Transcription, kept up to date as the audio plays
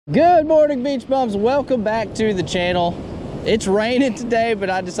Good morning, beach bums. Welcome back to the channel. It's raining today, but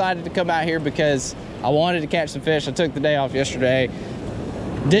I decided to come out here because I wanted to catch some fish. I took the day off yesterday,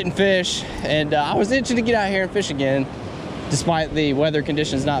 didn't fish, and I was itching to get out here and fish again, despite the weather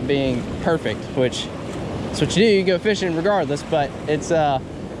conditions not being perfect, which is what you do, you go fishing regardless. But it's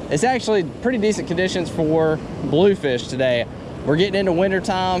actually pretty decent conditions for bluefish today. We're getting into winter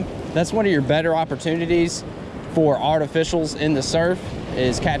time. That's one of your better opportunities for artificials in the surf,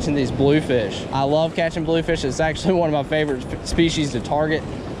 is catching these bluefish. I love catching bluefish. It's actually one of my favorite species to target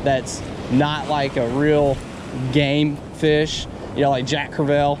that's not like a real game fish, you know, like Jack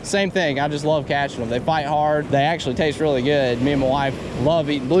Crevalle. Same thing, I just love catching them. They fight hard, they actually taste really good. Me and my wife love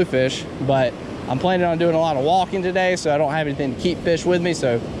eating bluefish, but I'm planning on doing a lot of walking today, so I don't have anything to keep fish with me,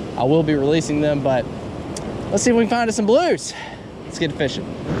 so I will be releasing them. But let's see if we can find us some blues. Let's get to fishing.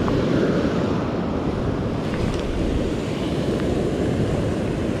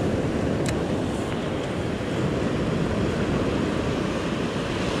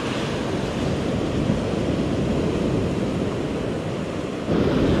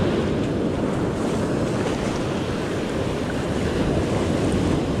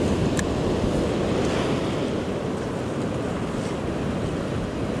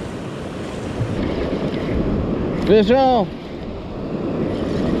 Fish on.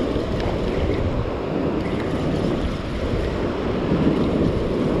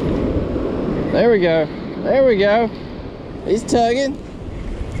 There we go. There we go. He's tugging.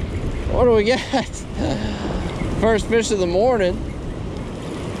 What do we got? First fish of the morning.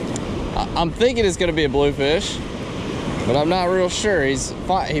 I'm thinking it's gonna be a bluefish, but I'm not real sure. He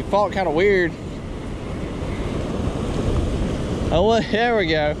fought kind of weird. Oh, well, there we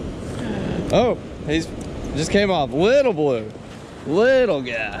go. Oh, he's just came off. Little blue, little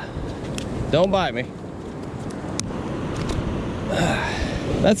guy. Don't bite me.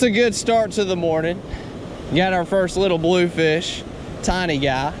 That's a good start to the morning. Got our first little bluefish, tiny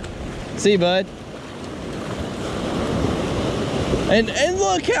guy. See, bud? And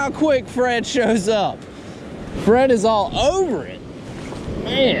look how quick Fred shows up. Fred is all over it.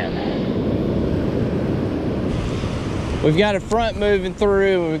 Man. We've got a front moving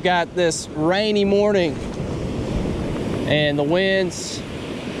through. We've got this rainy morning. And the winds,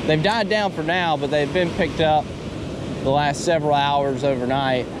 they've died down for now, but they've been picked up the last several hours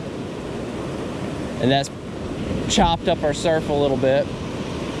overnight. And that's chopped up our surf a little bit.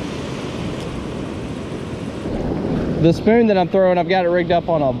 The spoon that I'm throwing, I've got it rigged up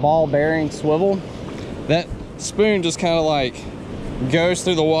on a ball bearing swivel. That spoon just kind of like goes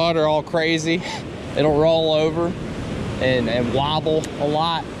through the water all crazy. It'll roll over and wobble a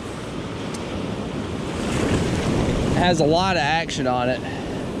lot. Has a lot of action on it,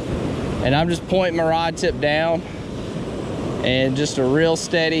 and I'm just pointing my rod tip down and just a real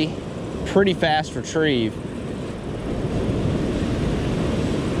steady, pretty fast retrieve.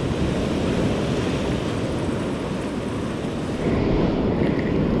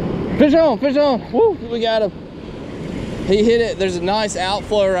 Fish on, fish on. Woo, we got him. He hit it. There's a nice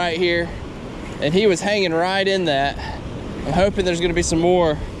outflow right here, and he was hanging right in that. I'm hoping there's gonna be some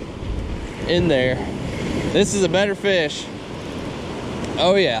more in there. This is a better fish.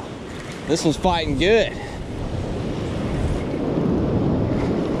 Oh yeah, this one's fighting good.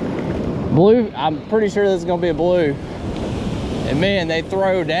 Blue, I'm pretty sure this is gonna be a blue. And man, they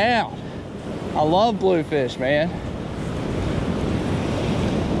throw down. I love bluefish, man.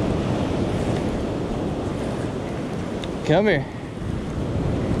 Come here.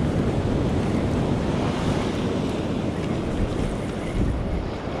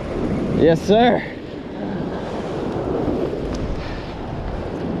 Yes, sir.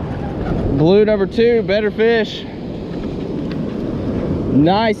 Blue number 2, better fish.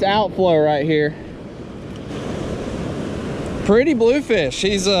 Nice outflow right here. Pretty bluefish.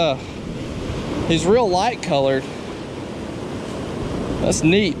 He's real light colored. That's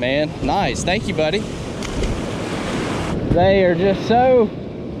neat, man. Nice. Thank you, buddy. They are just so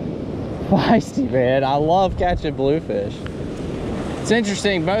feisty, man. I love catching bluefish. It's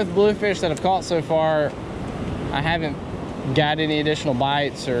interesting, both bluefish that I've caught so far, I haven't got any additional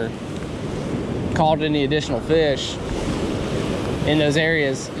bites or caught any additional fish in those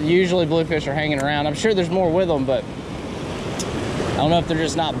areas. Usually bluefish are hanging around. I'm sure there's more with them, but I don't know if they're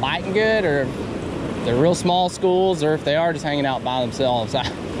just not biting good, or if they're real small schools, or if they are just hanging out by themselves.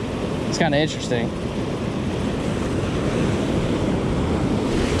 It's kind of interesting.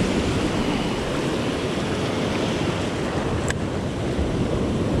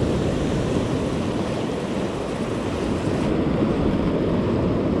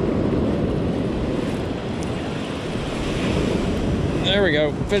 we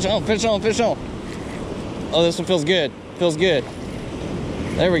go. Fish on, fish on, fish on. Oh, this one feels good. Feels good.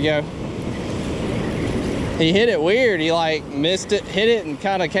 There we go. He hit it weird. He like missed it, hit it, and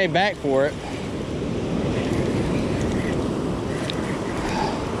kind of came back for it.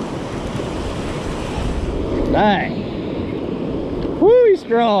 Dang. Woo, he's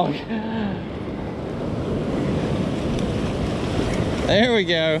strong. There we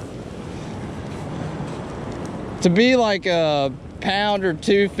go. To be like a pound or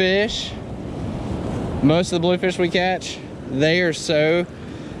two fish, most of the bluefish we catch, they are so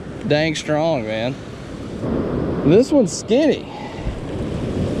dang strong, man. This one's skinny.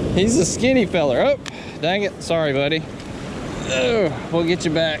 He's a skinny feller. Oh, dang it. Sorry, buddy. Oh, we'll get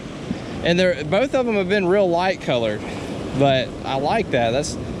you back. And both of them have been real light colored, but I like that.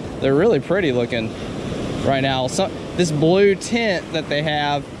 They're really pretty looking right now. This blue tint that they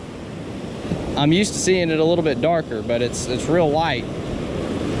have, I'm used to seeing it a little bit darker, but it's real light.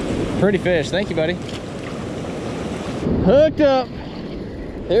 Pretty fish. Thank you, buddy. Hooked up.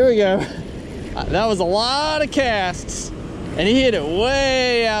 Here we go. That was a lot of casts, and he hit it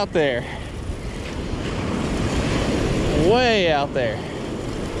way out there. Way out there.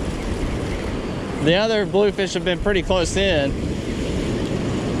 The other bluefish have been pretty close in.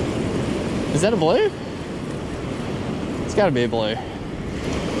 Is that a blue? It's gotta be a blue.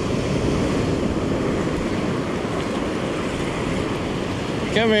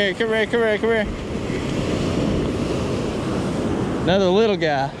 Come here, come here, come here, come here. Another little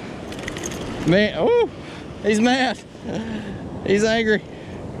guy. Man, oh, he's mad. He's angry.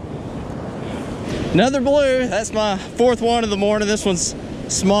 Another blue. That's my fourth one of the morning. This one's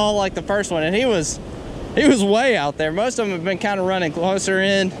small like the first one, and he was way out there. Most of them have been kind of running closer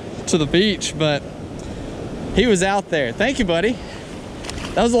in to the beach, but he was out there. Thank you, buddy.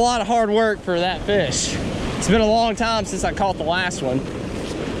 That was a lot of hard work for that fish. It's been a long time since I caught the last one.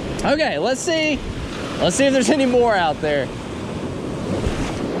 Okay, let's see if there's any more out there.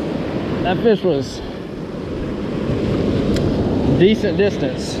 That fish was decent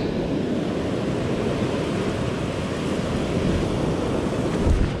distance.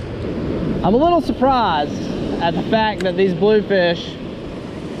 I'm a little surprised at the fact that these bluefish,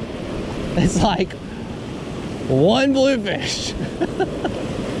 it's like one bluefish.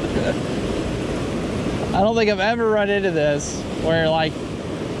 I don't think I've ever run into this where like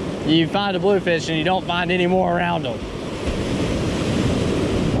you find a bluefish and you don't find any more around them.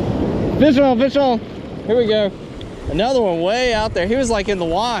 Fish on, fish on. Here we go. Another one way out there. He was like in the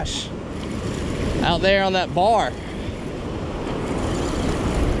wash out there on that bar.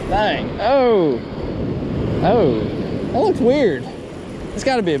 Dang. Oh. Oh. That looks weird. It's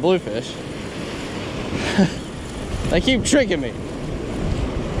got to be a bluefish. They keep tricking me.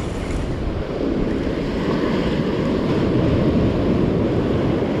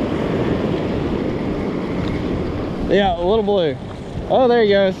 Yeah, a little blue. Oh, there he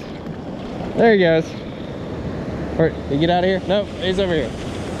goes. There he goes. Did he get out of here? Nope, he's over here.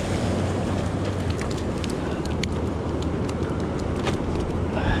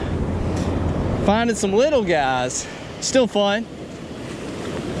 Finding some little guys. Still fun.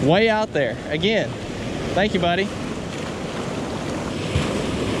 Way out there. Again, thank you, buddy.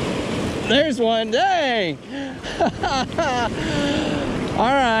 There's one. Dang!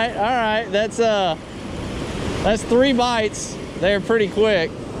 All right. That's 3 bites. They're pretty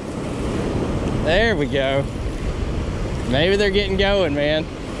quick. There we go. Maybe they're getting going, man.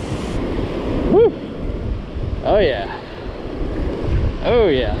 Woo! Oh yeah. Oh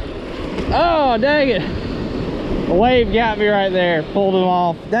yeah. Oh, dang it. The wave got me right there. Pulled him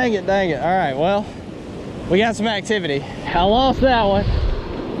off. Dang it, dang it. All right, well, we got some activity. I lost that one,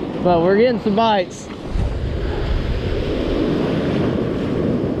 but we're getting some bites.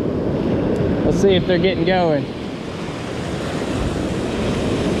 Let's see if they're getting going.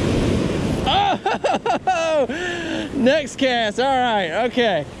 Oh, next cast. All right,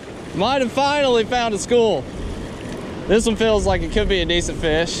 okay. Might have finally found a school. This one feels like it could be a decent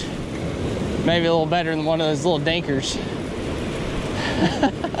fish. Maybe a little better than one of those little dinkers.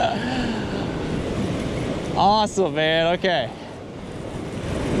 Awesome, man. Okay.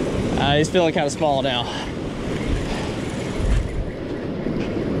 He's feeling kind of small now.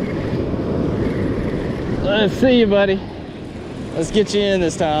 Let's see you, buddy. Let's get you in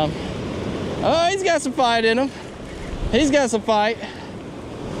this time. Oh, he's got some fight in him. He's got some fight.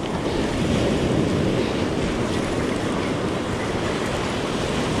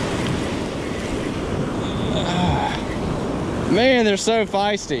 Man, they're so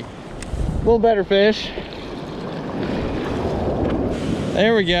feisty. A little better fish.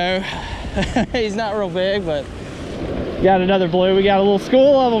 There we go. He's not real big, but Got another blue. We got a little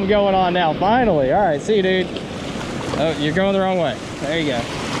school of them going on now, finally. All right, see you, dude. Oh, you're going the wrong way. There you go.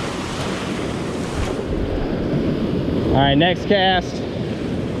 All right, next cast.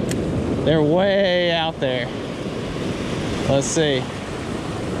 They're way out there. Let's see.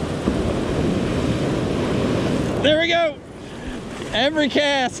 There we go. Every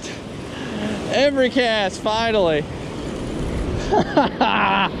cast, finally.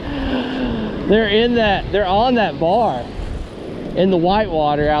 They're on that bar in the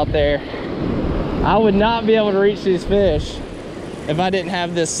whitewater out there. I would not be able to reach these fish if I didn't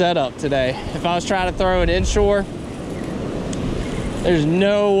have this setup today. If I was trying to throw it inshore, there's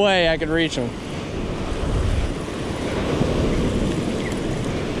no way I could reach them.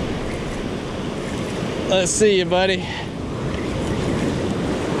 Let's see you, buddy.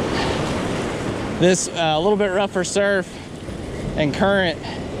 This a little bit rougher surf and current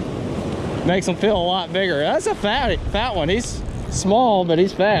makes them feel a lot bigger. That's a fat one. He's small, but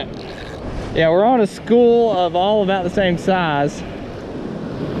he's fat. Yeah, we're on a school of all about the same size.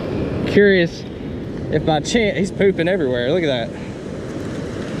 Curious if by chance, he's pooping everywhere. Look at that.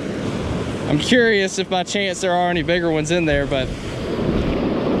 I'm curious if by chance there are any bigger ones in there, but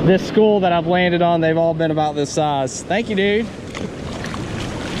this school that I've landed on, they've all been about this size. Thank you, dude.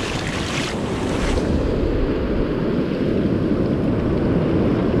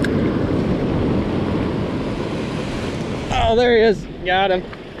 Oh, there he is. Got him.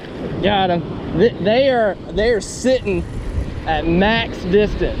 Got him. They are sitting at max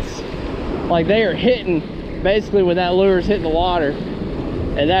distance. Like they are hitting basically when that lure is hitting the water.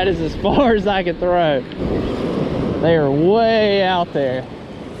 And that is as far as I can throw. They are way out there.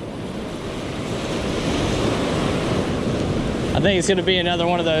 I think it's gonna be another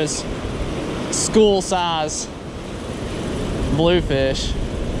one of those school size bluefish.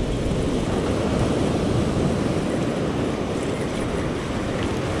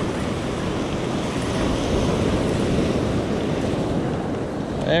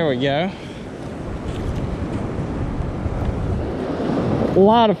 There we go. A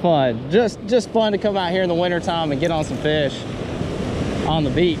lot of fun. Just fun to come out here in the wintertime and get on some fish on the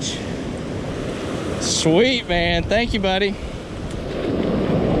beach. Sweet, man. Thank you, buddy.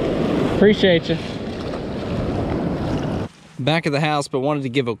 Appreciate you. Back at the house, but wanted to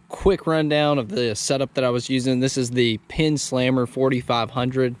give a quick rundown of the setup that I was using. This is the Pin Slammer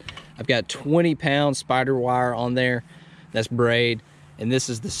 4500. I've got 20-pound spider wire on there. That's braid. And this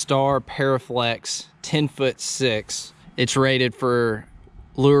is the Star Paraflex 10'6". It's rated for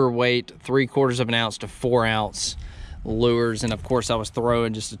lure weight 3/4 of an ounce to 4 ounce lures. And of course I was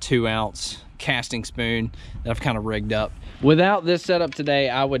throwing just a 2 ounce casting spoon that I've kind of rigged up. Without this setup today,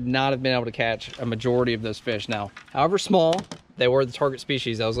 I would not have been able to catch a majority of those fish. Now, however small, they were the target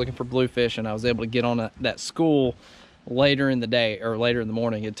species. I was looking for bluefish and I was able to get on that school later in the day or later in the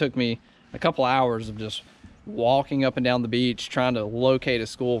morning. It took me a couple hours of just walking up and down the beach trying to locate a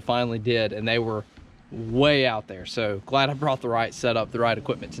school. Finally did, and they were way out there. So glad I brought the right setup, the right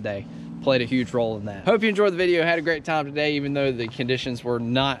equipment today. Played a huge role in that. Hope you enjoyed the video. Had a great time today, even though the conditions were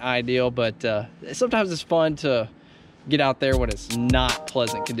not ideal, but sometimes it's fun to get out there when it's not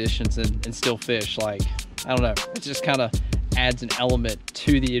pleasant conditions and still fish. Like, I don't know, it just kind of adds an element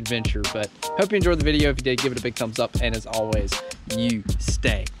to the adventure. But hope you enjoyed the video. If you did, give it a big thumbs up, and as always, you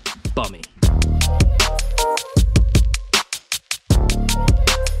stay bummy.